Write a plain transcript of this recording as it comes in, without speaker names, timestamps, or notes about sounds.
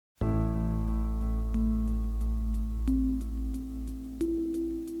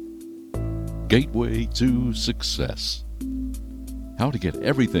gateway to success. How to get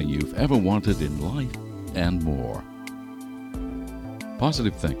everything you've ever wanted in life and more.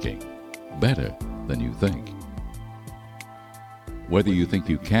 Positive thinking, better than you think. Whether you think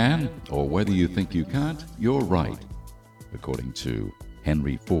you can or whether you think you can't, you're right, according to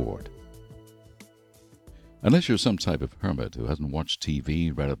Henry Ford. Unless you're some type of hermit who hasn't watched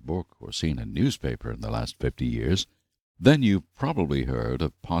TV, read a book, or seen a newspaper in the last 50 years, then you've probably heard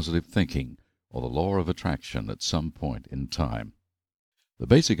of positive thinking or the law of attraction at some point in time. The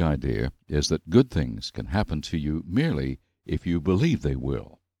basic idea is that good things can happen to you merely if you believe they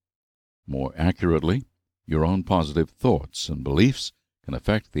will. More accurately, your own positive thoughts and beliefs can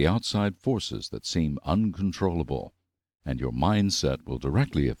affect the outside forces that seem uncontrollable, and your mindset will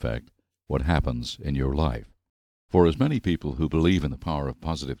directly affect what happens in your life. For as many people who believe in the power of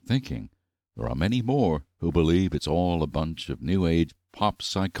positive thinking, there are many more who believe it's all a bunch of New Age pop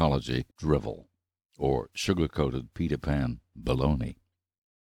psychology drivel, or sugar-coated Peter Pan baloney.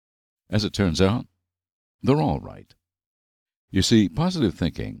 As it turns out, they're all right. You see, positive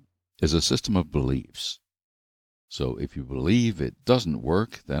thinking is a system of beliefs. So if you believe it doesn't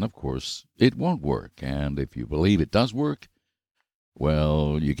work, then of course it won't work. And if you believe it does work,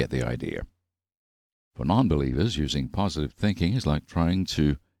 well, you get the idea. For non-believers, using positive thinking is like trying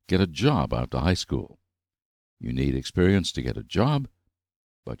to get a job after high school. You need experience to get a job,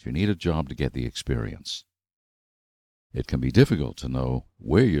 but you need a job to get the experience. It can be difficult to know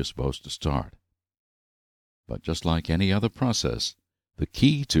where you're supposed to start. But just like any other process, the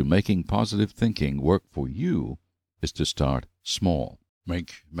key to making positive thinking work for you is to start small.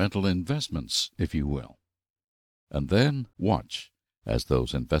 Make mental investments, if you will. And then watch as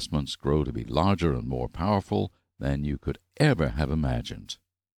those investments grow to be larger and more powerful than you could ever have imagined.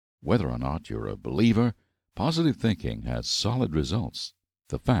 Whether or not you're a believer, positive thinking has solid results.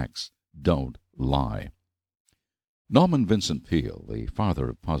 The facts don't lie. Norman Vincent Peale, the father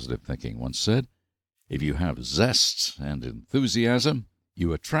of positive thinking, once said, "If you have zest and enthusiasm,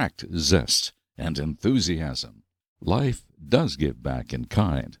 you attract zest and enthusiasm. Life does give back in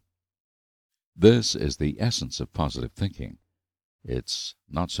kind." This is the essence of positive thinking. It's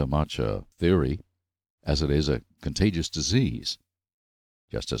not so much a theory as it is a contagious disease.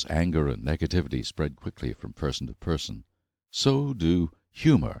 Just as anger and negativity spread quickly from person to person, so do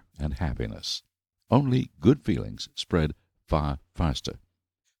humor and happiness. Only good feelings spread far faster.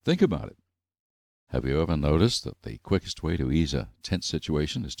 Think about it. Have you ever noticed that the quickest way to ease a tense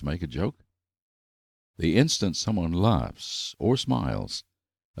situation is to make a joke? The instant someone laughs or smiles,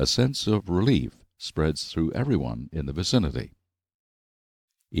 a sense of relief spreads through everyone in the vicinity.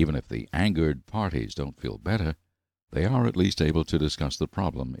 Even if the angered parties don't feel better, they are at least able to discuss the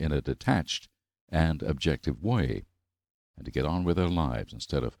problem in a detached and objective way, and to get on with their lives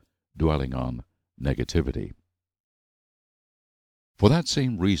instead of dwelling on negativity. For that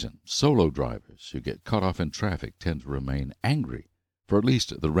same reason, solo drivers who get cut off in traffic tend to remain angry for at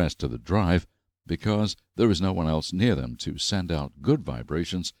least the rest of the drive, because there is no one else near them to send out good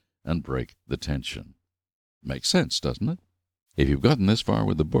vibrations and break the tension. Makes sense, doesn't it? If you've gotten this far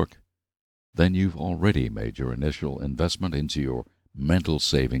with the book, then you've already made your initial investment into your mental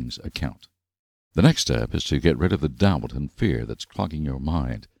savings account. The next step is to get rid of the doubt and fear that's clogging your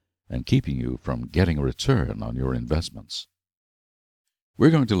mind and keeping you from getting a return on your investments. We're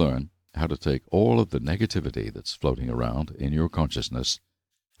going to learn how to take all of the negativity that's floating around in your consciousness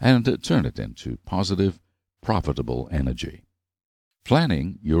and turn it into positive, profitable energy.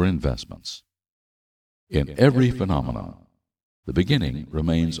 Planning your investments. In every phenomenon, the beginning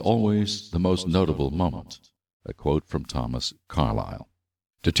remains always the most notable moment. A quote from Thomas Carlyle.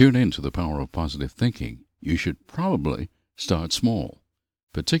 To tune into the power of positive thinking, you should probably start small,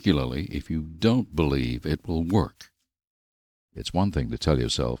 particularly if you don't believe it will work. It's one thing to tell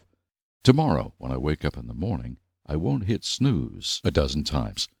yourself, "Tomorrow, when I wake up in the morning, I won't hit snooze a dozen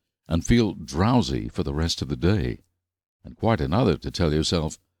times and feel drowsy for the rest of the day," and quite another to tell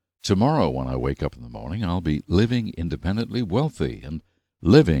yourself, "Tomorrow, when I wake up in the morning, I'll be living independently wealthy and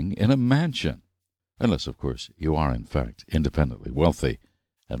living in a mansion." Unless, of course, you are, in fact, independently wealthy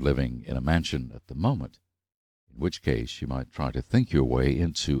and living in a mansion at the moment, in which case you might try to think your way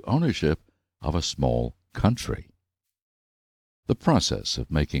into ownership of a small country. The process of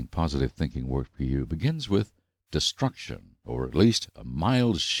making positive thinking work for you begins with destruction, or at least a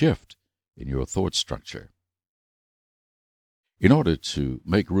mild shift in your thought structure. In order to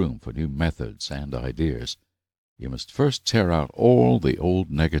make room for new methods and ideas, you must first tear out all the old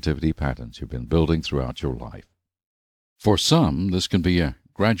negativity patterns you've been building throughout your life. For some, this can be a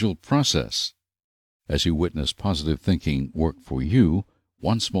gradual process. As you witness positive thinking work for you,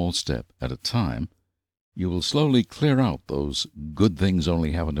 one small step at a time, you will slowly clear out those good things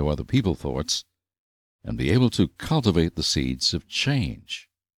only happen to other people thoughts and be able to cultivate the seeds of change.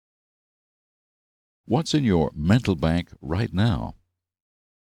 What's in your mental bank right now?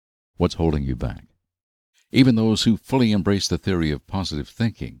 What's holding you back? Even those who fully embrace the theory of positive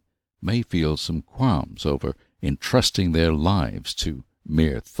thinking may feel some qualms over entrusting their lives to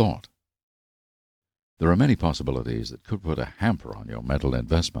mere thought. There are many possibilities that could put a hamper on your mental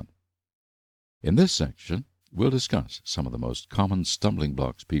investment. In this section, we'll discuss some of the most common stumbling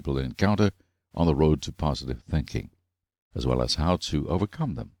blocks people encounter on the road to positive thinking, as well as how to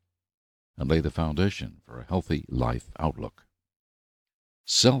overcome them and lay the foundation for a healthy life outlook.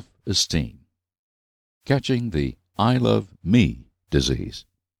 Self-esteem. Catching the I love me disease.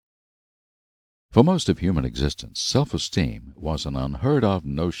 For most of human existence, self-esteem was an unheard-of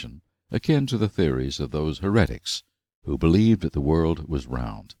notion akin to the theories of those heretics who believed that the world was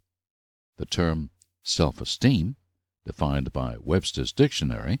round. The term self-esteem, defined by Webster's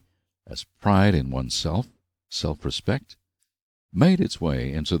Dictionary as pride in oneself, self-respect, made its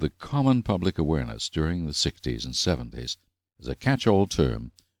way into the common public awareness during the 60s and 70s as a catch-all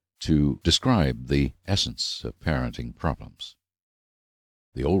term to describe the essence of parenting problems.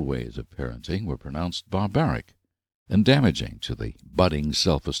 The old ways of parenting were pronounced barbaric and damaging to the budding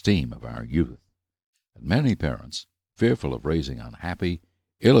self-esteem of our youth, and many parents, fearful of raising unhappy,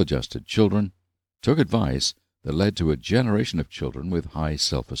 ill-adjusted children, took advice that led to a generation of children with high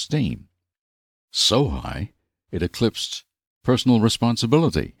self-esteem. So high, it eclipsed personal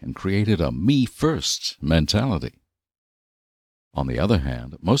responsibility and created a me-first mentality. On the other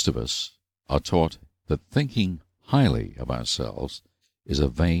hand, most of us are taught that thinking highly of ourselves is a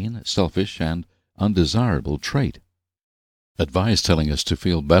vain, selfish, and undesirable trait. Advice telling us to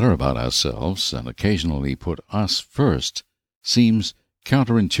feel better about ourselves and occasionally put us first seems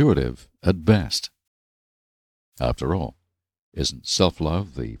counterintuitive at best. After all, isn't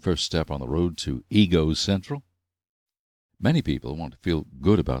self-love the first step on the road to ego central? Many people want to feel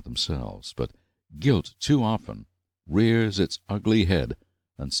good about themselves, but guilt too often rears its ugly head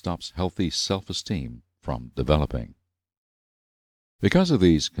and stops healthy self-esteem from developing. Because of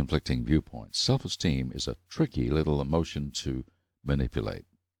these conflicting viewpoints, self-esteem is a tricky little emotion to manipulate.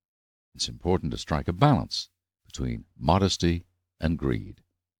 It's important to strike a balance between modesty and greed.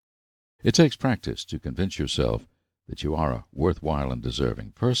 It takes practice to convince yourself that you are a worthwhile and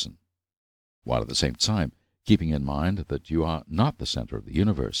deserving person, while at the same time keeping in mind that you are not the center of the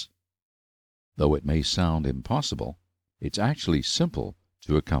universe. Though it may sound impossible, it's actually simple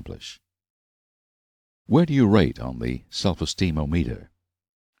to accomplish. Where do you rate on the self-esteem-o-meter?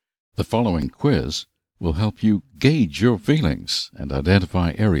 The following quiz will help you gauge your feelings and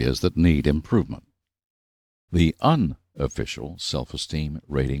identify areas that need improvement. The unofficial self-esteem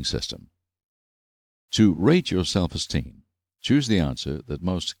rating system. To rate your self-esteem, choose the answer that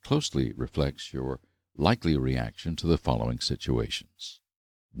most closely reflects your likely reaction to the following situations.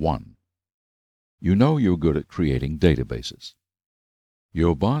 1. You know you're good at creating databases.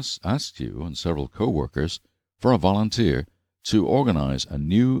 Your boss asks you and several coworkers for a volunteer to organize a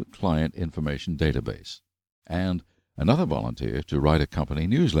new client information database and another volunteer to write a company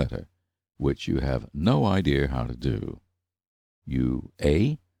newsletter, which you have no idea how to do. You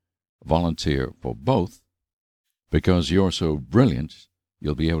A. Volunteer for both because you're so brilliant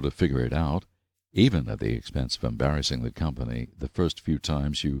you'll be able to figure it out, even at the expense of embarrassing the company the first few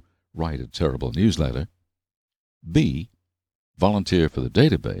times you write a terrible newsletter. B. Volunteer for the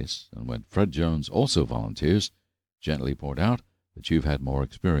database, and when Fred Jones also volunteers, gently point out that you've had more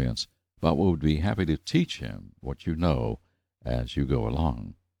experience, but would be happy to teach him what you know as you go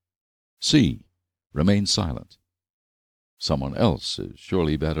along. C. Remain silent. Someone else is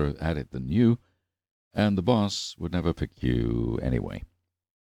surely better at it than you, and the boss would never pick you anyway.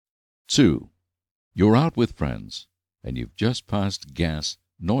 2. You're out with friends, and you've just passed gas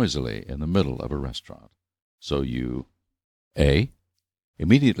noisily in the middle of a restaurant. So you A.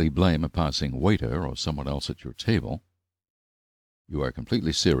 Immediately blame a passing waiter or someone else at your table. You are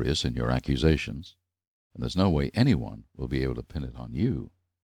completely serious in your accusations, and there's no way anyone will be able to pin it on you.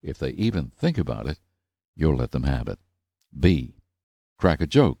 If they even think about it, you'll let them have it. B. Crack a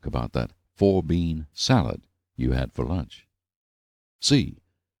joke about that 4-bean salad you had for lunch. C.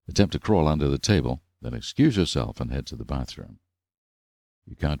 Attempt to crawl under the table, then excuse yourself and head to the bathroom.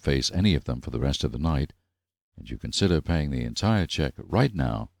 You can't face any of them for the rest of the night, and you consider paying the entire check right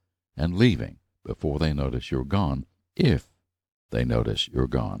now and leaving before they notice you're gone, if they notice you're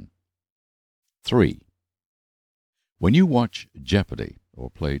gone. 3. When you watch Jeopardy or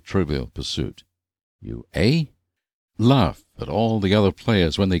play Trivial Pursuit, you A. Laugh at all the other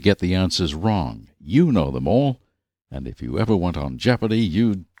players when they get the answers wrong. You know them all, and if you ever went on Jeopardy,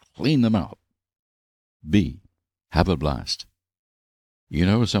 you'd clean them out. B. Have a blast. You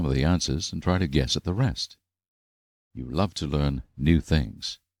know some of the answers and try to guess at the rest. You love to learn new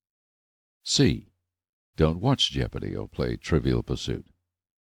things. C. Don't watch Jeopardy or play Trivial Pursuit.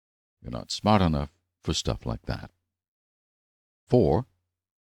 You're not smart enough for stuff like that. 4.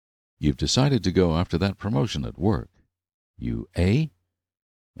 You've decided to go after that promotion at work. You A.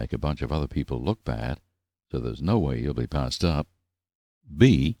 Make a bunch of other people look bad, so there's no way you'll be passed up.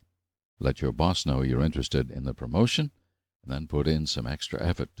 B. Let your boss know you're interested in the promotion, and then put in some extra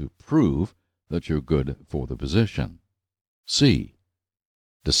effort to prove that you're good for the position. C.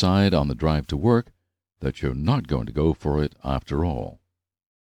 Decide on the drive to work that you're not going to go for it after all.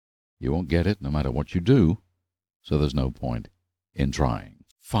 You won't get it no matter what you do, so there's no point in trying.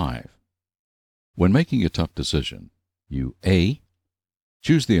 5. When making a tough decision, you A.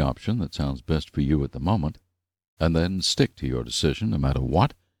 Choose the option that sounds best for you at the moment, and then stick to your decision no matter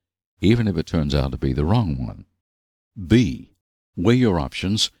what, even if it turns out to be the wrong one. B. Weigh your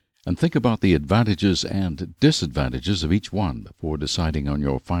options and think about the advantages and disadvantages of each one before deciding on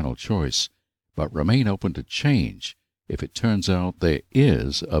your final choice, but remain open to change if it turns out there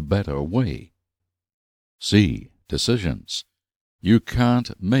is a better way. C. Decisions. You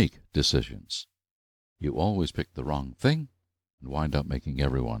can't make decisions. You always pick the wrong thing and wind up making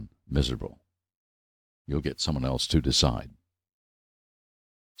everyone miserable. You'll get someone else to decide.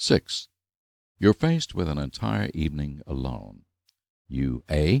 6. You're faced with an entire evening alone. You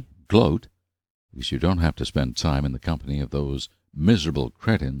A. Gloat because you don't have to spend time in the company of those miserable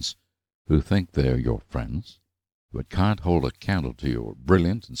cretins who think they're your friends, but can't hold a candle to your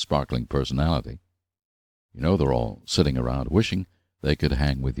brilliant and sparkling personality. You know they're all sitting around wishing they could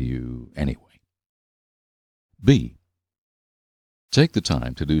hang with you anyway. B. Take the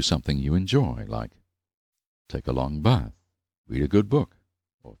time to do something you enjoy, like take a long bath, read a good book,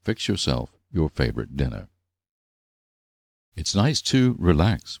 or fix yourself your favorite dinner. It's nice to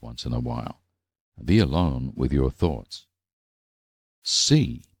relax once in a while and be alone with your thoughts.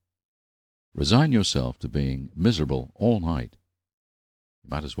 C. Resign yourself to being miserable all night. You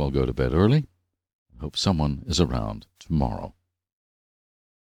might as well go to bed early and hope someone is around tomorrow.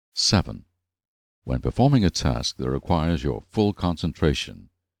 7. When performing a task that requires your full concentration,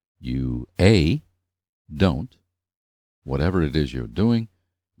 you A. Don't. Whatever it is you're doing,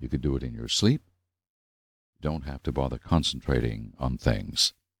 you could do it in your sleep. You don't have to bother concentrating on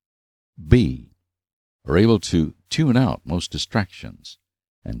things. B. Are able to tune out most distractions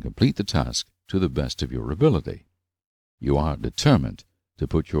and complete the task to the best of your ability. You are determined to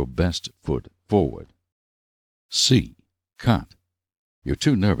put your best foot forward. C. Can't. You're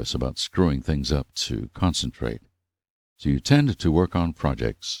too nervous about screwing things up to concentrate, so you tend to work on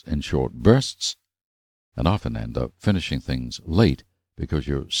projects in short bursts and often end up finishing things late because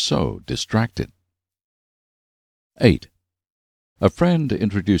you're so distracted. 8. A friend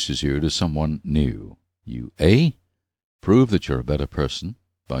introduces you to someone new. You A. Prove that you're a better person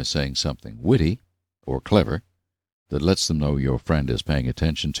by saying something witty or clever that lets them know your friend is paying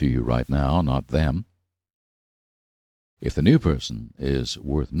attention to you right now, not them. If the new person is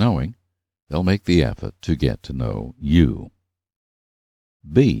worth knowing, they'll make the effort to get to know you.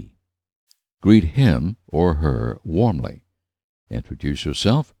 B. Greet him or her warmly. Introduce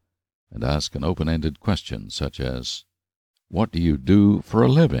yourself and ask an open-ended question such as, "What do you do for a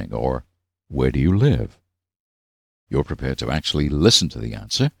living?" or "Where do you live?" You're prepared to actually listen to the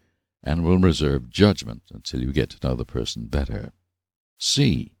answer and will reserve judgment until you get to know the person better.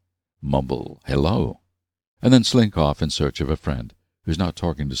 C. Mumble hello, and then slink off in search of a friend who's not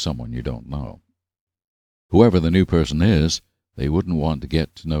talking to someone you don't know. Whoever the new person is, they wouldn't want to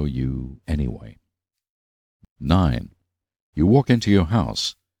get to know you anyway. 9. You walk into your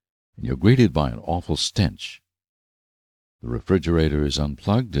house, and you're greeted by an awful stench. The refrigerator is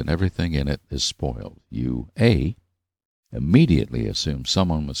unplugged, and everything in it is spoiled. You A. Immediately assume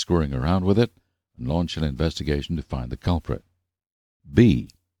someone was screwing around with it and launch an investigation to find the culprit. B.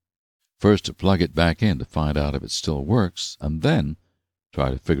 First plug it back in to find out if it still works, and then try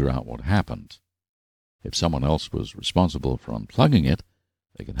to figure out what happened. If someone else was responsible for unplugging it,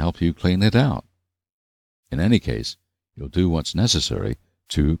 they can help you clean it out. In any case, you'll do what's necessary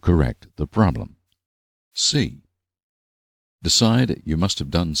to correct the problem. C. Decide you must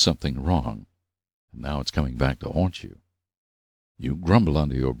have done something wrong, and now it's coming back to haunt you. You grumble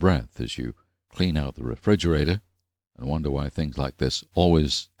under your breath as you clean out the refrigerator and wonder why things like this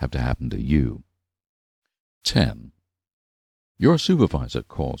always have to happen to you. 10. Your supervisor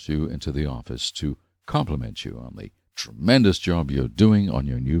calls you into the office to compliment you on the tremendous job you're doing on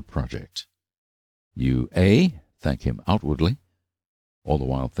your new project. You A, thank him outwardly, all the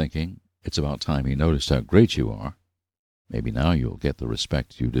while thinking it's about time he noticed how great you are. Maybe now you'll get the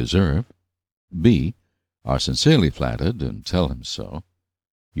respect you deserve. B, are sincerely flattered and tell him so.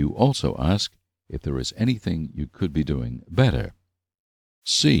 You also ask if there is anything you could be doing better.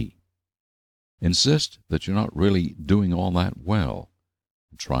 C, insist that you're not really doing all that well.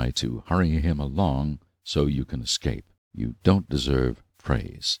 Try to hurry him along so you can escape. You don't deserve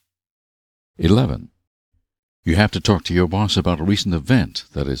praise. 11. You have to talk to your boss about a recent event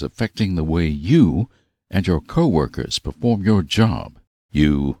that is affecting the way you and your coworkers perform your job.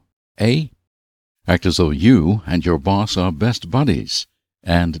 You A, act as though you and your boss are best buddies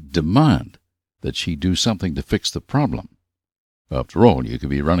and demand that she do something to fix the problem. After all, you could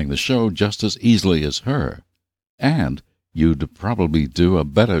be running the show just as easily as her, and you'd probably do a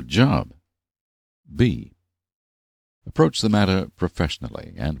better job. B, approach the matter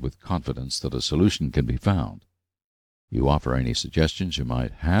professionally and with confidence that a solution can be found. You offer any suggestions you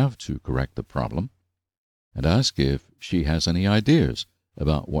might have to correct the problem, and ask if she has any ideas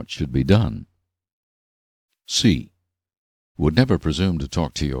about what should be done. C, would never presume to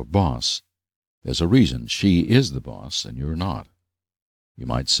talk to your boss. There's a reason she is the boss and you're not. You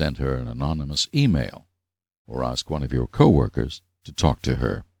might send her an anonymous email or ask one of your coworkers to talk to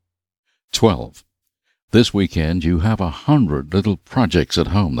her. 12. This weekend you have 100 little projects at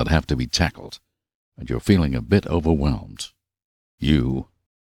home that have to be tackled, and you're feeling a bit overwhelmed. You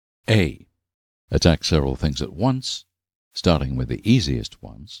A, attack several things at once, starting with the easiest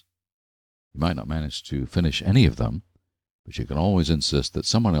ones. You might not manage to finish any of them, but you can always insist that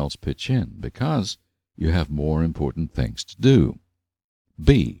someone else pitch in because you have more important things to do.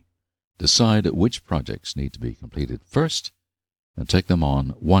 B, decide which projects need to be completed first and take them on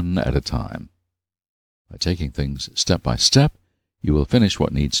one at a time. By taking things step by step, you will finish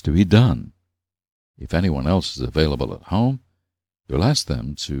what needs to be done. If anyone else is available at home, you'll ask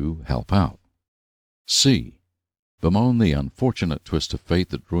them to help out. C, bemoan the unfortunate twist of fate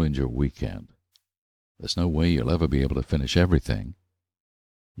that ruined your weekend. There's no way you'll ever be able to finish everything.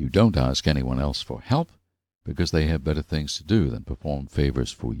 You don't ask anyone else for help because they have better things to do than perform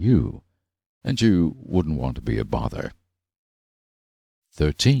favors for you, and you wouldn't want to be a bother.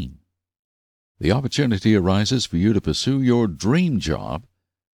 13. The opportunity arises for you to pursue your dream job,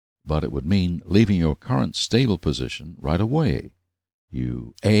 but it would mean leaving your current stable position right away.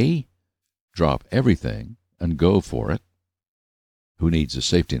 You A, drop everything and go for it. Who needs a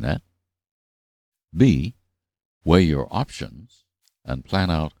safety net? B, weigh your options and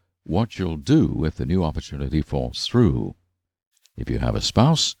plan out what you'll do if the new opportunity falls through. If you have a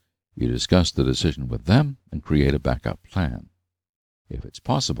spouse, you discuss the decision with them and create a backup plan. If it's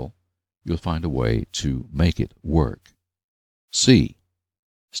possible, you'll find a way to make it work. C,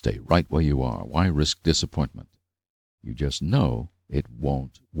 stay right where you are. Why risk disappointment? You just know it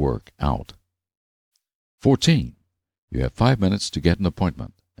won't work out. 14. You have 5 minutes to get an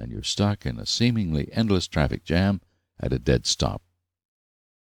appointment, and you're stuck in a seemingly endless traffic jam at a dead stop.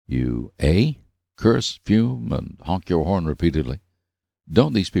 You A, curse, fume, and honk your horn repeatedly.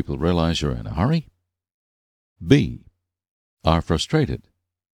 Don't these people realize you're in a hurry? B, are frustrated,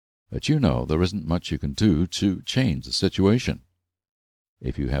 but you know there isn't much you can do to change the situation.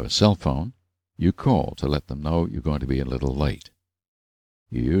 If you have a cell phone, you call to let them know you're going to be a little late.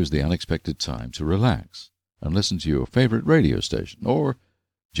 You use the unexpected time to relax and listen to your favorite radio station, or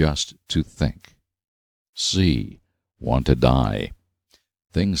just to think. C, want to die.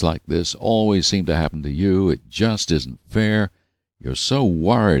 Things like this always seem to happen to you. It just isn't fair. You're so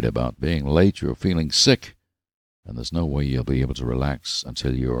worried about being late you're feeling sick, and there's no way you'll be able to relax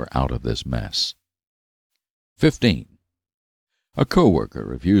until you're out of this mess. 15. A coworker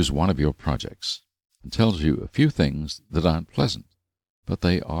reviews one of your projects and tells you a few things that aren't pleasant, but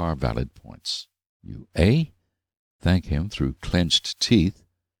they are valid points. You A, thank him through clenched teeth,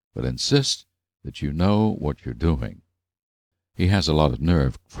 but insist that you know what you're doing. He has a lot of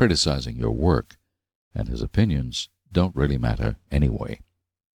nerve criticizing your work, and his opinions don't really matter anyway.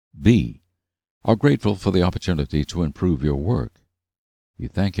 B, are grateful for the opportunity to improve your work. You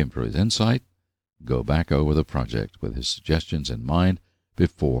thank him for his insight, go back over the project with his suggestions in mind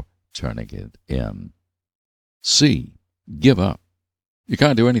before turning it in. C, give up. You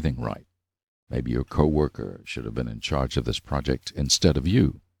can't do anything right. Maybe your coworker should have been in charge of this project instead of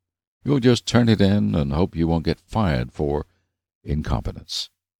you. You'll just turn it in and hope you won't get fired for incompetence.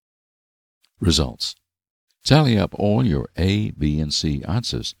 Results. Tally up all your A, B, and C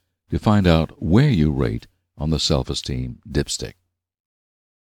answers to find out where you rate on the self-esteem dipstick.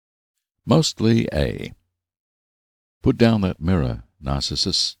 Mostly A. Put down that mirror,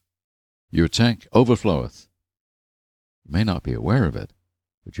 Narcissus. Your tank overfloweth. You may not be aware of it,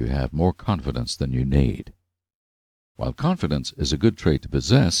 but you have more confidence than you need. While confidence is a good trait to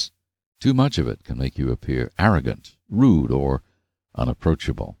possess, too much of it can make you appear arrogant, rude, or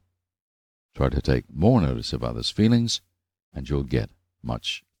unapproachable. Try to take more notice of others' feelings, and you'll get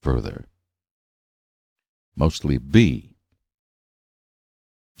much further. Mostly B.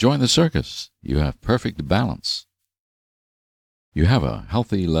 Join the circus. You have perfect balance. You have a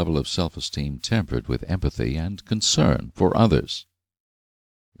healthy level of self-esteem tempered with empathy and concern for others.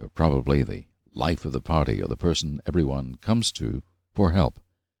 You're probably the life of the party or the person everyone comes to for help,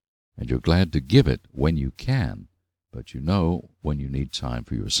 and you're glad to give it when you can, but you know when you need time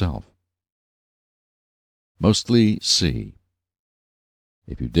for yourself. Mostly C.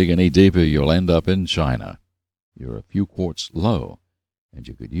 If you dig any deeper, you'll end up in China. You're a few quarts low, and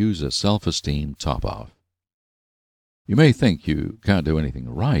you could use a self-esteem top-off. You may think you can't do anything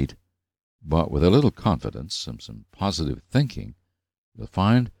right, but with a little confidence and some positive thinking, you'll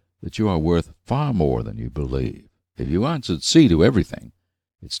find that you are worth far more than you believe. If you answered C to everything,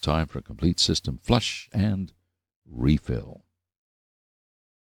 it's time for a complete system flush and refill.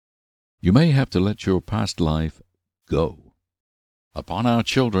 You may have to let your past life go. Upon our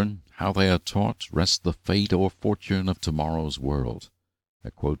children, how they are taught, rests the fate or fortune of tomorrow's world.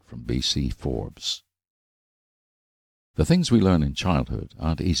 A quote from B.C. Forbes. The things we learn in childhood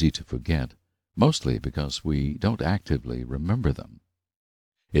aren't easy to forget, mostly because we don't actively remember them.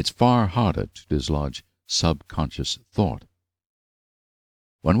 It's far harder to dislodge subconscious thought.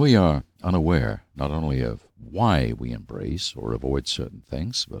 When we are unaware not only of why we embrace or avoid certain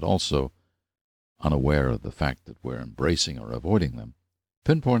things, but also unaware of the fact that we're embracing or avoiding them,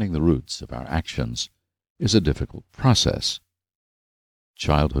 pinpointing the roots of our actions is a difficult process.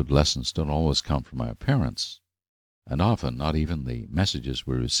 Childhood lessons don't always come from our parents, and often not even the messages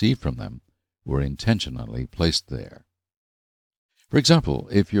we receive from them were intentionally placed there. For example,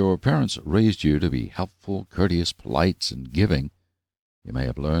 if your parents raised you to be helpful, courteous, polite, and giving, you may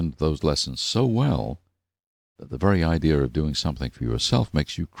have learned those lessons so well that the very idea of doing something for yourself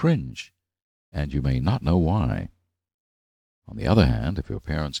makes you cringe, and you may not know why. On the other hand, if your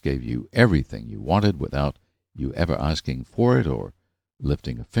parents gave you everything you wanted without you ever asking for it or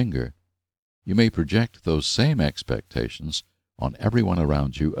lifting a finger, you may project those same expectations on everyone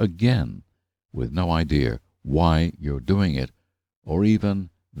around you again, with no idea why you're doing it or even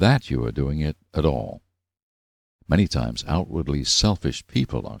that you are doing it at all. Many times outwardly selfish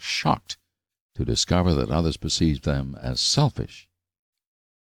people are shocked to discover that others perceive them as selfish.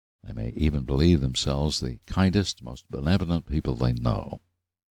 They may even believe themselves the kindest, most benevolent people they know.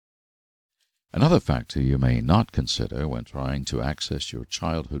 Another factor you may not consider when trying to access your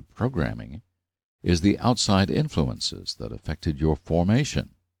childhood programming is the outside influences that affected your formation.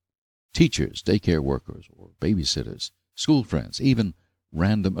 Teachers, daycare workers, or babysitters, school friends, even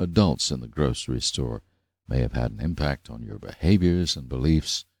random adults in the grocery store may have had an impact on your behaviors and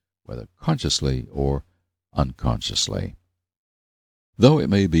beliefs, whether consciously or unconsciously. Though it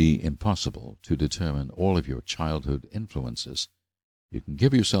may be impossible to determine all of your childhood influences, you can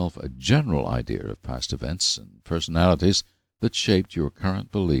give yourself a general idea of past events and personalities that shaped your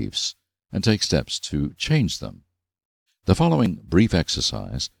current beliefs and take steps to change them. The following brief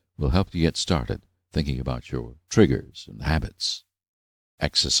exercise will help you get started thinking about your triggers and habits.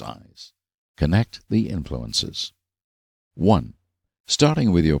 Exercise. Connect the influences. 1.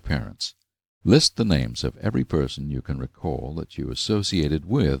 Starting with your parents, list the names of every person you can recall that you associated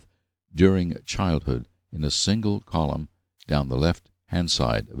with during childhood in a single column down the left-hand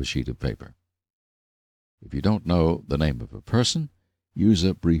side of a sheet of paper. If you don't know the name of a person, use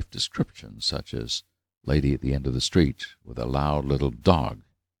a brief description such as lady at the end of the street with a loud little dog.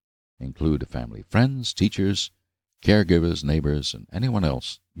 Include family friends, teachers, caregivers, neighbors, and anyone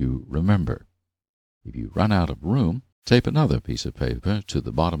else you remember. If you run out of room, tape another piece of paper to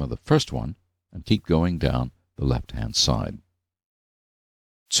the bottom of the first one and keep going down the left-hand side.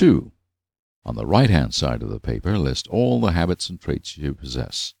 2. On the right-hand side of the paper, list all the habits and traits you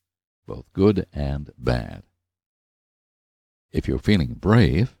possess, both good and bad. If you're feeling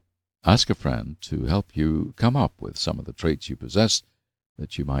brave, ask a friend to help you come up with some of the traits you possess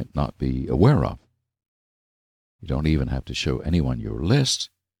that you might not be aware of. You don't even have to show anyone your list.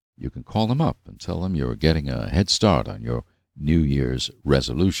 You can call them up and tell them you're getting a head start on your New Year's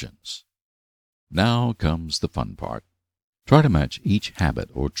resolutions. Now comes the fun part. Try to match each habit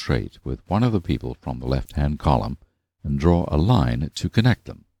or trait with one of the people from the left-hand column and draw a line to connect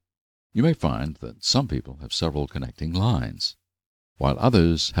them. You may find that some people have several connecting lines, while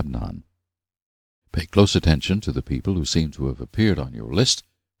others have none. Pay close attention to the people who seem to have appeared on your list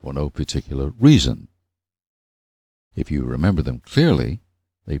for no particular reason. If you remember them clearly,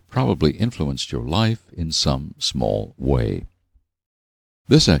 they probably influenced your life in some small way.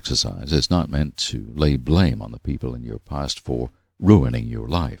 This exercise is not meant to lay blame on the people in your past for ruining your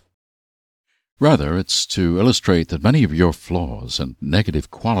life. Rather, it's to illustrate that many of your flaws and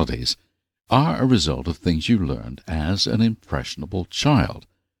negative qualities are a result of things you learned as an impressionable child,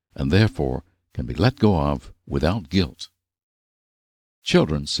 and therefore can be let go of without guilt.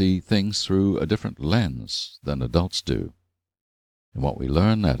 Children see things through a different lens than adults do, and what we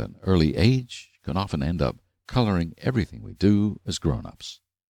learn at an early age can often end up coloring everything we do as grown-ups.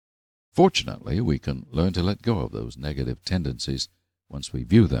 Fortunately, we can learn to let go of those negative tendencies once we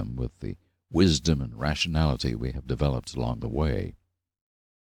view them with the wisdom and rationality we have developed along the way.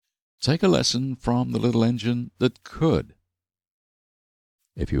 Take a lesson from the little engine that could.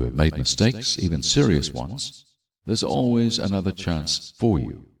 If you have made mistakes, even serious ones, there's always another chance for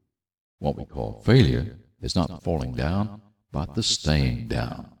you. What we call failure is not falling down, but the staying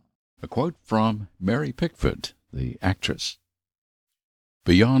down. A quote from Mary Pickford, the actress.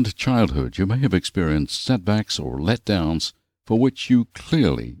 Beyond childhood, you may have experienced setbacks or letdowns for which you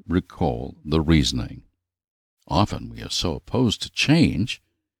clearly recall the reasoning. Often we are so opposed to change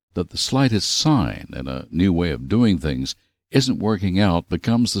that the slightest sign in a new way of doing things isn't working out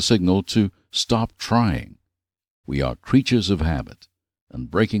becomes the signal to stop trying. We are creatures of habit,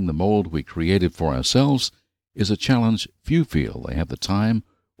 and breaking the mold we created for ourselves is a challenge few feel they have the time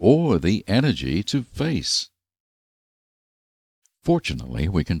or the energy to face. Fortunately,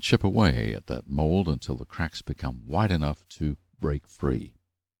 we can chip away at that mold until the cracks become wide enough to break free.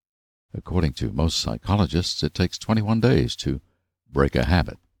 According to most psychologists, it takes 21 days to break a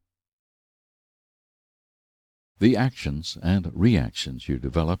habit. The actions and reactions you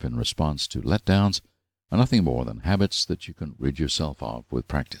develop in response to letdowns are nothing more than habits that you can rid yourself of with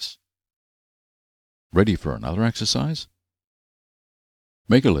practice. Ready for another exercise?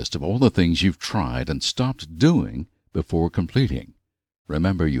 Make a list of all the things you've tried and stopped doing before completing.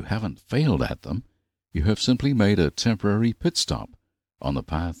 Remember, you haven't failed at them. You have simply made a temporary pit stop on the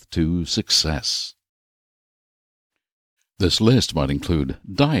path to success. This list might include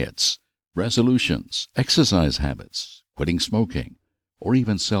diets, resolutions, exercise habits, quitting smoking, or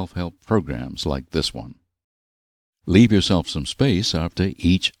even self-help programs like this one. Leave yourself some space after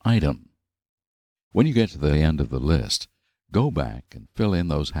each item. When you get to the end of the list, go back and fill in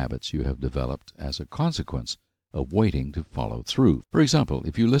those habits you have developed as a consequence of waiting to follow through. For example,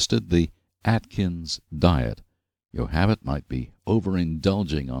 if you listed the Atkins diet, your habit might be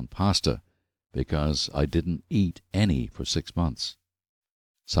overindulging on pasta because I didn't eat any for 6 months.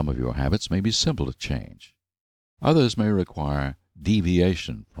 Some of your habits may be simple to change. Others may require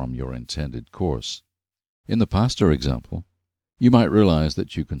deviation from your intended course. In the pasta example, you might realize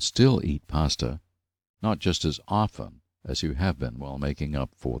that you can still eat pasta, not just as often as you have been while making up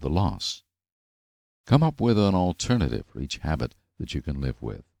for the loss. Come up with an alternative for each habit that you can live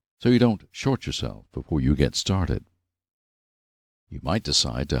with, so you don't short yourself before you get started. You might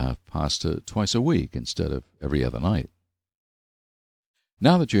decide to have pasta twice a week instead of every other night.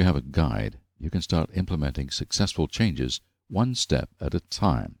 Now that you have a guide, you can start implementing successful changes one step at a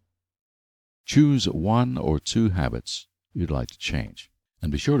time. Choose 1 or 2 habits you'd like to change,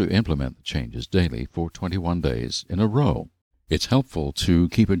 and be sure to implement the changes daily for 21 days in a row. It's helpful to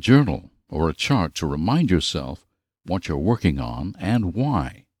keep a journal or a chart to remind yourself what you're working on and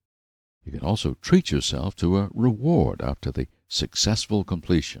why. You can also treat yourself to a reward after the successful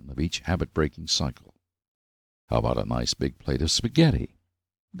completion of each habit-breaking cycle. How about a nice big plate of spaghetti?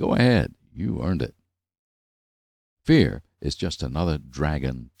 Go ahead, you earned it. Fear is just another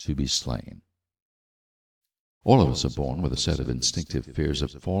dragon to be slain. All of us are born with a set of instinctive fears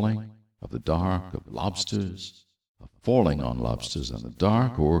of falling, of the dark, of lobsters, of falling on lobsters in the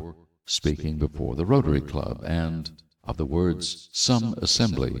dark, or speaking before the Rotary Club, and of the words, "some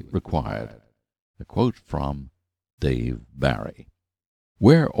assembly required." A quote from Dave Barry.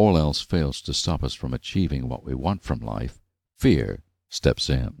 Where all else fails to stop us from achieving what we want from life, fear steps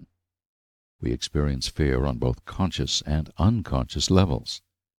in. We experience fear on both conscious and unconscious levels,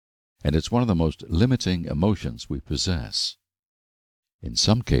 and it's one of the most limiting emotions we possess. In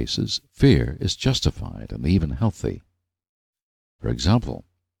some cases, fear is justified and even healthy. For example,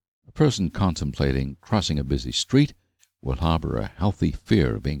 a person contemplating crossing a busy street will harbor a healthy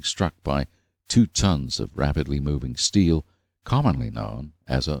fear of being struck by 2 tons of rapidly moving steel, commonly known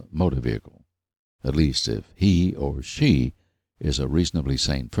as a motor vehicle, at least if he or she is a reasonably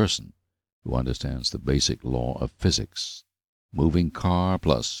sane person who understands the basic law of physics. Moving car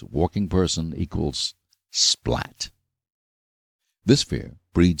plus walking person equals splat. This fear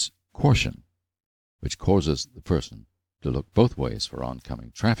breeds caution, which causes the person to look both ways for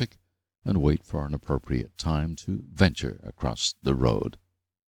oncoming traffic and wait for an appropriate time to venture across the road.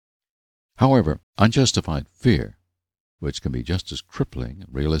 However, unjustified fear, which can be just as crippling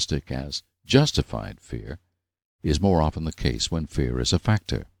and realistic as justified fear, is more often the case when fear is a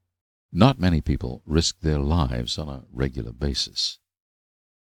factor. Not many people risk their lives on a regular basis.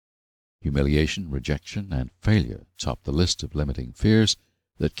 Humiliation, rejection, and failure top the list of limiting fears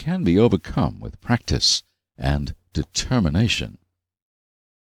that can be overcome with practice and determination.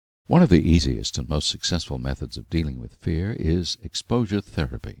 One of the easiest and most successful methods of dealing with fear is exposure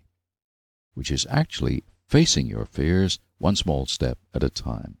therapy, which is actually facing your fears one small step at a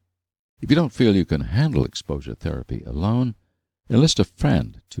time. If you don't feel you can handle exposure therapy alone, enlist a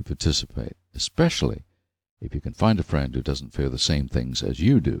friend to participate, especially if you can find a friend who doesn't fear the same things as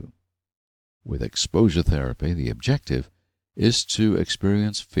you do. With exposure therapy, the objective is to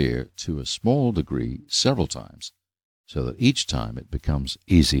experience fear to a small degree several times, so that each time it becomes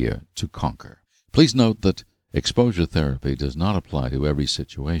easier to conquer. Please note that exposure therapy does not apply to every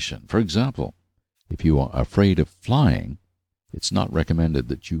situation. For example, if you are afraid of flying, it's not recommended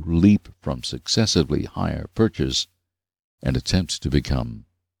that you leap from successively higher perches and attempt to become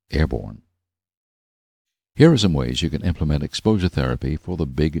airborne. Here are some ways you can implement exposure therapy for the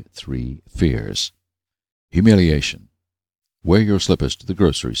big three fears. Humiliation. Wear your slippers to the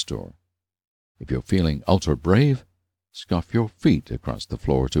grocery store. If you're feeling ultra brave, scuff your feet across the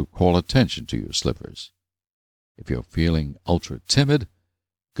floor to call attention to your slippers. If you're feeling ultra timid,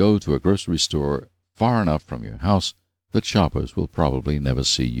 go to a grocery store far enough from your house that shoppers will probably never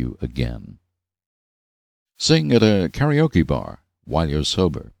see you again. Sing at a karaoke bar while you're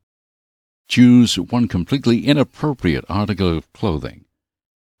sober. Choose one completely inappropriate article of clothing,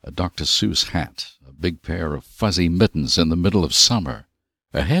 a Dr. Seuss hat, a big pair of fuzzy mittens in the middle of summer,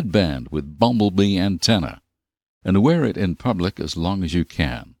 a headband with bumblebee antenna, and wear it in public as long as you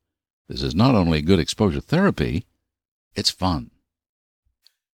can. This is not only good exposure therapy, it's fun.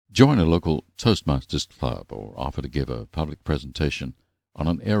 Join a local Toastmasters club or offer to give a public presentation on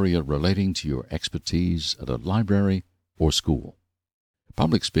an area relating to your expertise at a library or school.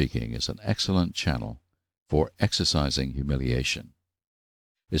 Public speaking is an excellent channel for exercising humiliation,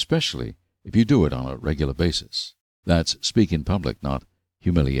 especially if you do it on a regular basis. That's speak in public, not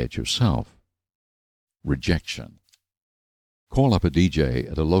humiliate yourself. Rejection. Call up a DJ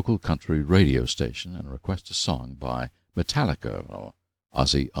at a local country radio station and request a song by Metallica or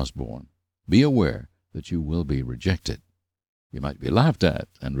Ozzy Osbourne. Be aware that you will be rejected. You might be laughed at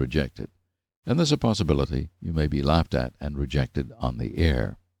and rejected, and there's a possibility you may be laughed at and rejected on the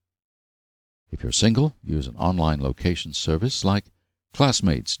air. If you're single, use an online location service like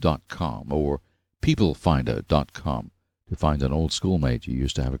Classmates.com or PeopleFinder.com to find an old schoolmate you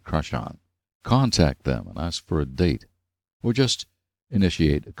used to have a crush on. Contact them and ask for a date, or just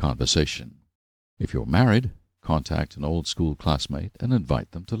initiate a conversation. If you're married, contact an old school classmate and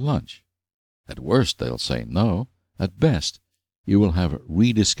invite them to lunch. At worst, they'll say no. At best, you will have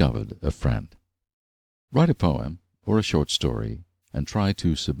rediscovered a friend. Write a poem or a short story and try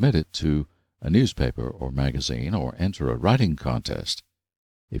to submit it to a newspaper or magazine or enter a writing contest.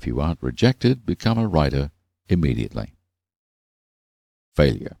 If you aren't rejected, become a writer immediately.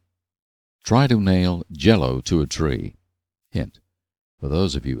 Failure. Try to nail Jell-O to a tree. Hint: for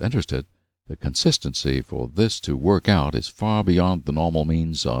those of you interested, the consistency for this to work out is far beyond the normal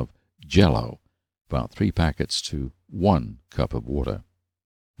means of Jell-O, about 3 packets to 1 cup of water.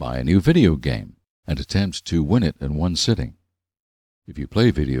 Buy a new video game and attempt to win it in one sitting. If you play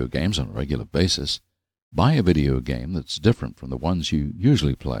video games on a regular basis, buy a video game that's different from the ones you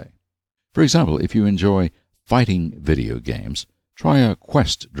usually play. For example, if you enjoy fighting video games, try a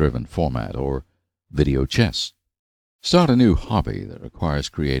quest-driven format or video chess. Start a new hobby that requires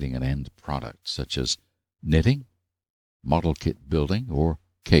creating an end product, such as knitting, model kit building, or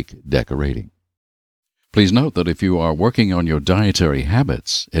cake decorating. Please note that if you are working on your dietary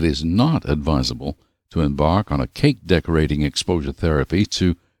habits, it is not advisable to embark on a cake decorating exposure therapy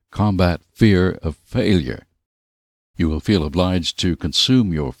to combat fear of failure. You will feel obliged to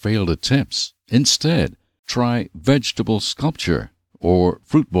consume your failed attempts. Instead, try vegetable sculpture or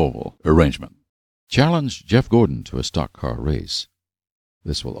fruit bowl arrangement. Challenge Jeff Gordon to a stock car race.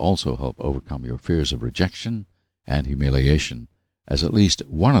 This will also help overcome your fears of rejection and humiliation, as at least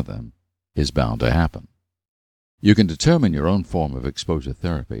one of them is bound to happen. You can determine your own form of exposure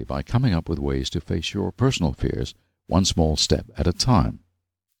therapy by coming up with ways to face your personal fears one small step at a time.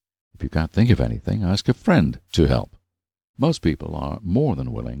 If you can't think of anything, ask a friend to help. Most people are more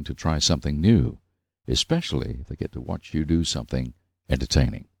than willing to try something new, especially if they get to watch you do something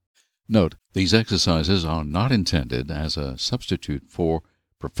entertaining. Note, these exercises are not intended as a substitute for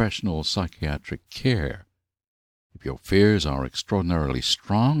professional psychiatric care. If your fears are extraordinarily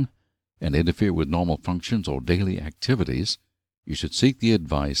strong and interfere with normal functions or daily activities, you should seek the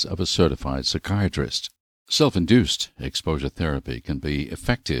advice of a certified psychiatrist. Self-induced exposure therapy can be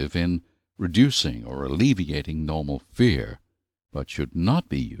effective in reducing or alleviating normal fear, but should not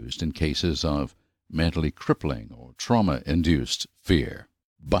be used in cases of mentally crippling or trauma-induced fear.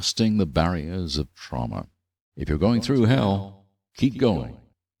 Busting the barriers of trauma. If you're going through hell, keep going.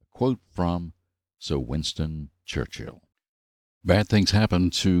 A quote from Sir Winston Churchill. Bad things happen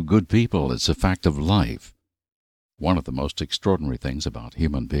to good people. It's a fact of life. One of the most extraordinary things about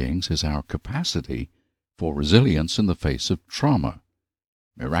human beings is our capacity for resilience in the face of trauma.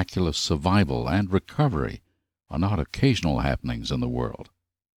 Miraculous survival and recovery are not occasional happenings in the world.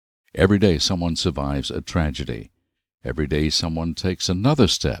 Every day someone survives a tragedy. Every day someone takes another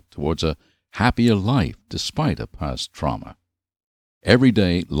step towards a happier life despite a past trauma. Every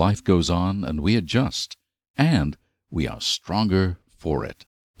day life goes on and we adjust, and we are stronger for it.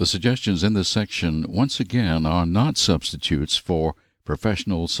 The suggestions in this section, once again, are not substitutes for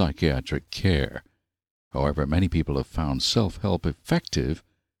professional psychiatric care. However, many people have found self-help effective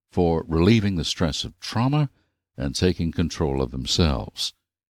for relieving the stress of trauma and taking control of themselves.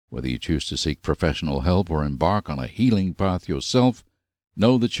 Whether you choose to seek professional help or embark on a healing path yourself,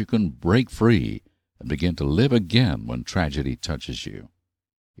 know that you can break free and begin to live again when tragedy touches you.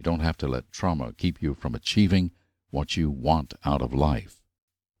 You don't have to let trauma keep you from achieving what you want out of life.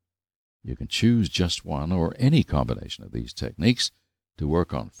 You can choose just one or any combination of these techniques to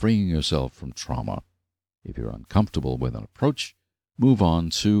work on freeing yourself from trauma. If you're uncomfortable with an approach, move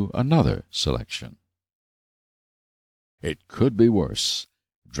on to another selection. It could be worse.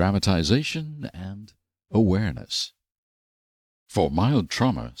 Dramatization and awareness. For mild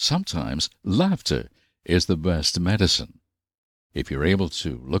trauma, sometimes laughter is the best medicine. If you're able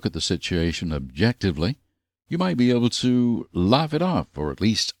to look at the situation objectively, you might be able to laugh it off, or at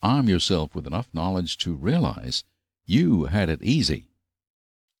least arm yourself with enough knowledge to realize you had it easy.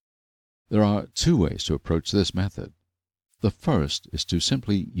 There are two ways to approach this method. The first is to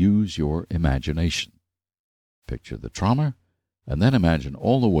simply use your imagination. Picture the trauma, and then imagine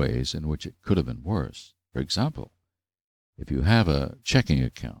all the ways in which it could have been worse. For example, if you have a checking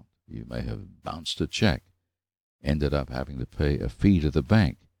account, you may have bounced a check, ended up having to pay a fee to the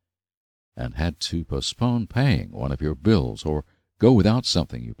bank, and had to postpone paying one of your bills or go without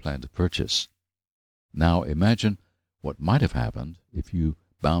something you planned to purchase. Now imagine what might have happened if you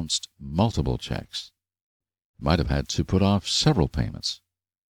bounced multiple checks. You might have had to put off several payments.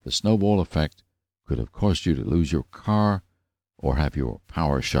 The snowball effect could have caused you to lose your car or have your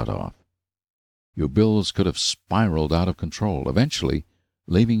power shut off. Your bills could have spiraled out of control, eventually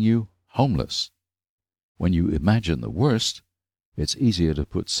leaving you homeless. When you imagine the worst, it's easier to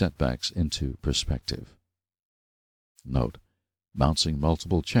put setbacks into perspective. Note, bouncing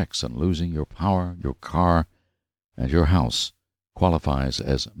multiple checks and losing your power, your car, and your house qualifies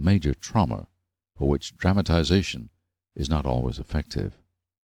as major trauma, for which dramatization is not always effective.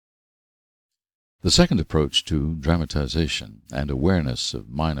 The second approach to dramatization and awareness of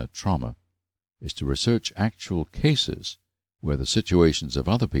minor trauma is to research actual cases where the situations of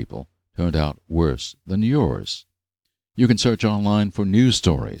other people turned out worse than yours. You can search online for news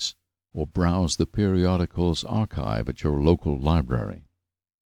stories or browse the periodicals archive at your local library.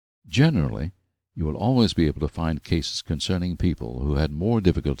 Generally, you will always be able to find cases concerning people who had more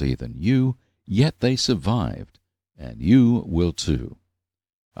difficulty than you, yet they survived, and you will too.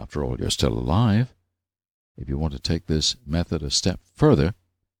 After all, you're still alive. If you want to take this method a step further,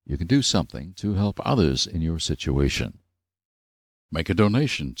 you can do something to help others in your situation. Make a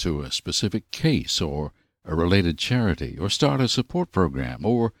donation to a specific case or a related charity, or start a support program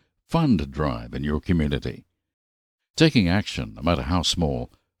or fund drive in your community. Taking action, no matter how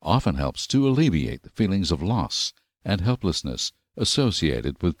small, often helps to alleviate the feelings of loss and helplessness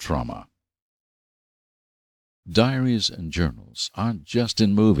associated with trauma. Diaries and journals aren't just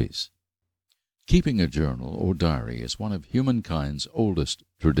in movies. Keeping a journal or diary is one of humankind's oldest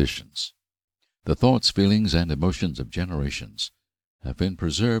traditions. The thoughts, feelings, and emotions of generations have been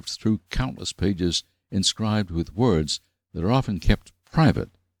preserved through countless pages inscribed with words that are often kept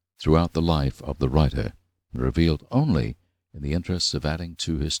private throughout the life of the writer, revealed only in the interests of adding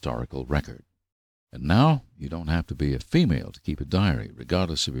to historical record. And now, you don't have to be a female to keep a diary,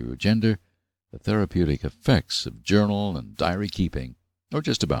 regardless of your gender. The therapeutic effects of journal and diary keeping are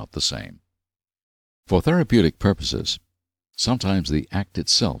just about the same. For therapeutic purposes, Sometimes the act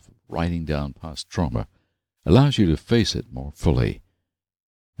itself of writing down past trauma allows you to face it more fully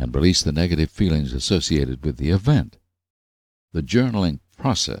and release the negative feelings associated with the event. The journaling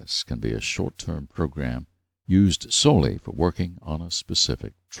process can be a short-term program used solely for working on a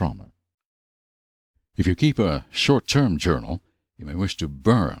specific trauma. If you keep a short-term journal, you may wish to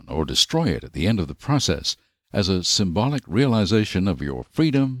burn or destroy it at the end of the process as a symbolic realization of your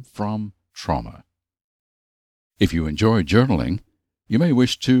freedom from trauma. If you enjoy journaling, you may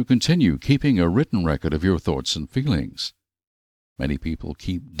wish to continue keeping a written record of your thoughts and feelings. Many people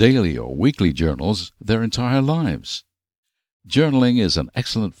keep daily or weekly journals their entire lives. Journaling is an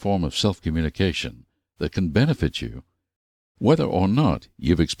excellent form of self-communication that can benefit you, whether or not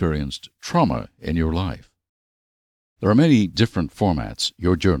you've experienced trauma in your life. There are many different formats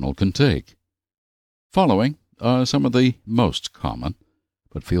your journal can take. Following are some of the most common,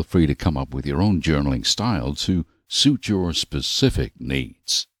 but feel free to come up with your own journaling style to suit your specific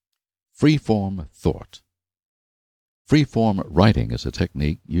needs. Freeform thought. Freeform writing is a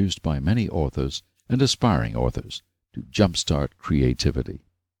technique used by many authors and aspiring authors to jumpstart creativity.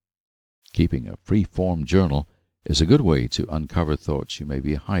 Keeping a free-form journal is a good way to uncover thoughts you may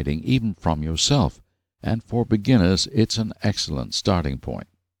be hiding even from yourself, and for beginners it's an excellent starting point.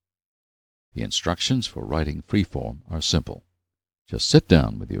 The instructions for writing freeform are simple. Just sit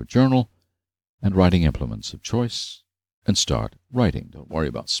down with your journal and writing implements of choice and start writing. Don't worry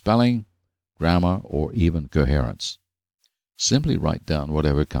about spelling, grammar, or even coherence. Simply write down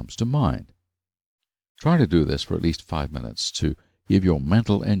whatever comes to mind. Try to do this for at least 5 minutes to give your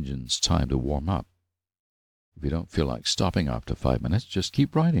mental engines time to warm up. If you don't feel like stopping after 5 minutes, just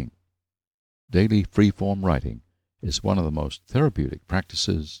keep writing. Daily free-form writing is one of the most therapeutic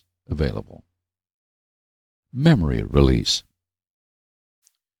practices available. Memory release.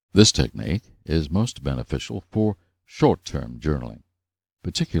 This technique is most beneficial for short-term journaling,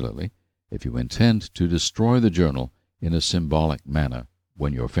 particularly if you intend to destroy the journal in a symbolic manner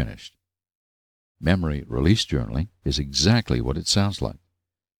when you're finished. Memory release journaling is exactly what it sounds like.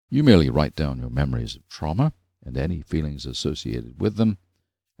 You merely write down your memories of trauma and any feelings associated with them,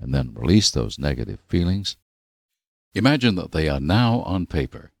 and then release those negative feelings. Imagine that they are now on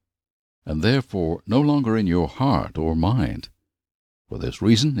paper, and therefore no longer in your heart or mind. For this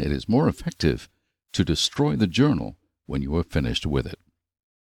reason, it is more effective to destroy the journal when you are finished with it.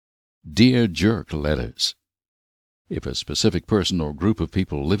 Dear Jerk letters. If a specific person or group of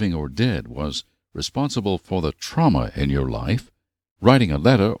people, living or dead, was responsible for the trauma in your life, writing a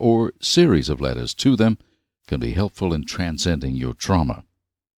letter or series of letters to them can be helpful in transcending your trauma.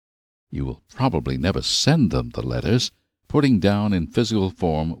 You will probably never send them the letters. Putting down in physical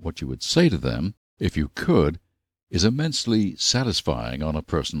form what you would say to them, if you could, is immensely satisfying on a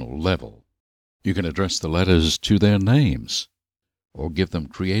personal level. You can address the letters to their names, or give them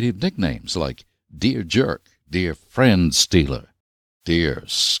creative nicknames like Dear Jerk, Dear Friend Stealer, Dear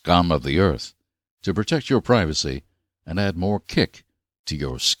Scum of the Earth, to protect your privacy and add more kick to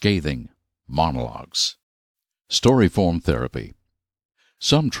your scathing monologues. Story-form therapy.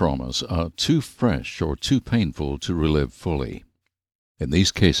 Some traumas are too fresh or too painful to relive fully. In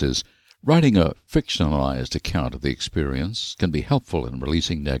these cases, writing a fictionalized account of the experience can be helpful in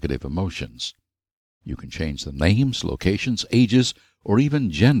releasing negative emotions. You can change the names, locations, ages, or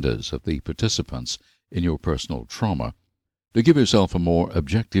even genders of the participants in your personal trauma to give yourself a more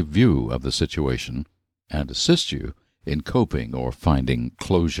objective view of the situation and assist you in coping or finding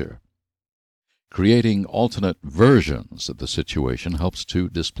closure. Creating alternate versions of the situation helps to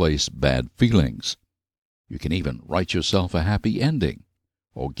displace bad feelings. You can even write yourself a happy ending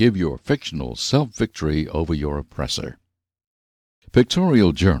or give your fictional self-victory over your oppressor.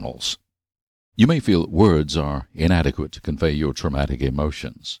 Pictorial journals. You may feel words are inadequate to convey your traumatic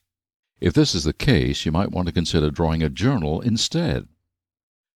emotions. If this is the case, you might want to consider drawing a journal instead.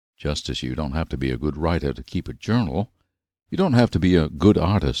 Just as you don't have to be a good writer to keep a journal, you don't have to be a good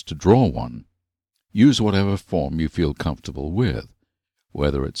artist to draw one. Use whatever form you feel comfortable with,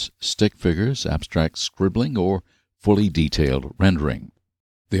 whether it's stick figures, abstract scribbling, or fully detailed rendering.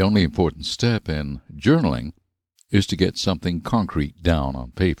 The only important step in journaling is to get something concrete down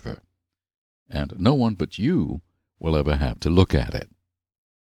on paper, and no one but you will ever have to look at it.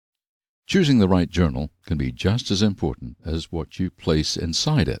 Choosing the right journal can be just as important as what you place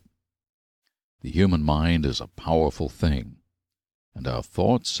inside it. The human mind is a powerful thing, and our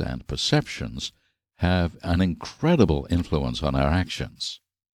thoughts and perceptions have an incredible influence on our actions.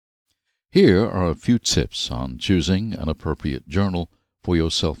 Here are a few tips on choosing an appropriate journal for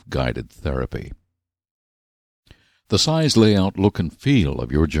your self-guided therapy. The size, layout, look, and feel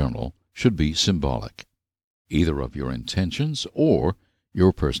of your journal should be symbolic. either of your intentions or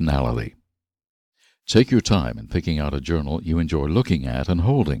your personality. Take your time in picking out a journal you enjoy looking at and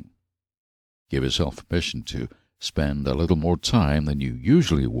holding. Give yourself permission to spend a little more time than you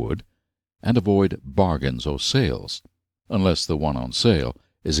usually would, and avoid bargains or sales, unless the one on sale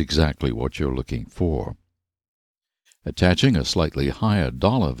is exactly what you're looking for. Attaching a slightly higher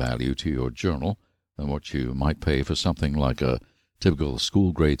dollar value to your journal than what you might pay for something like a typical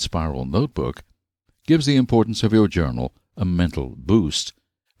school-grade spiral notebook gives the importance of your journal a mental boost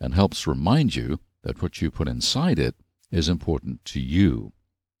and helps remind you that what you put inside it is important to you.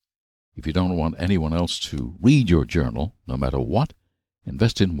 If you don't want anyone else to read your journal, no matter what,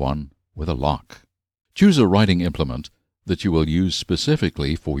 invest in one with a lock. Choose a writing implement that you will use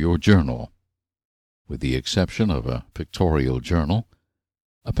specifically for your journal. With the exception of a pictorial journal,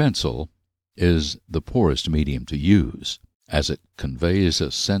 a pencil is the poorest medium to use, as it conveys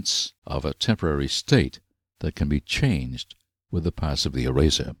a sense of a temporary state that can be changed with the pass of the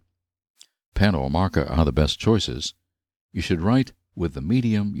eraser. Pen or marker are the best choices. You should write with the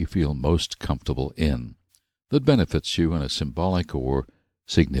medium you feel most comfortable in, that benefits you in a symbolic or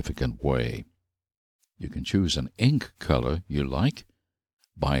significant way. You can choose an ink color you like,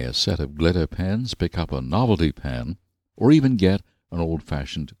 buy a set of glitter pens, pick up a novelty pen, or even get an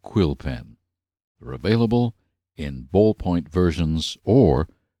old-fashioned quill pen. They're available in ballpoint versions or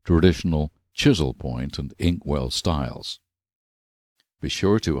traditional chisel point and inkwell styles. Be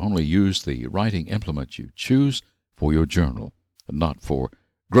sure to only use the writing implement you choose for your journal, and not for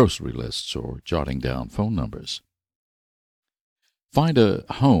grocery lists or jotting down phone numbers. Find a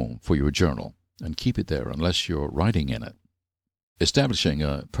home for your journal and keep it there unless you're writing in it. Establishing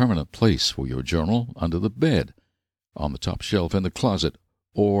a permanent place for your journal under the bed, on the top shelf in the closet,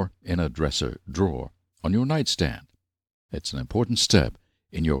 or in a dresser drawer on your nightstand. It's an important step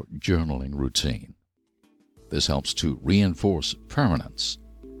in your journaling routine. This helps to reinforce permanence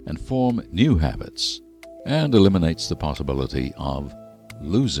and form new habits, and eliminates the possibility of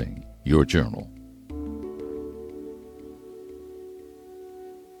losing your journal.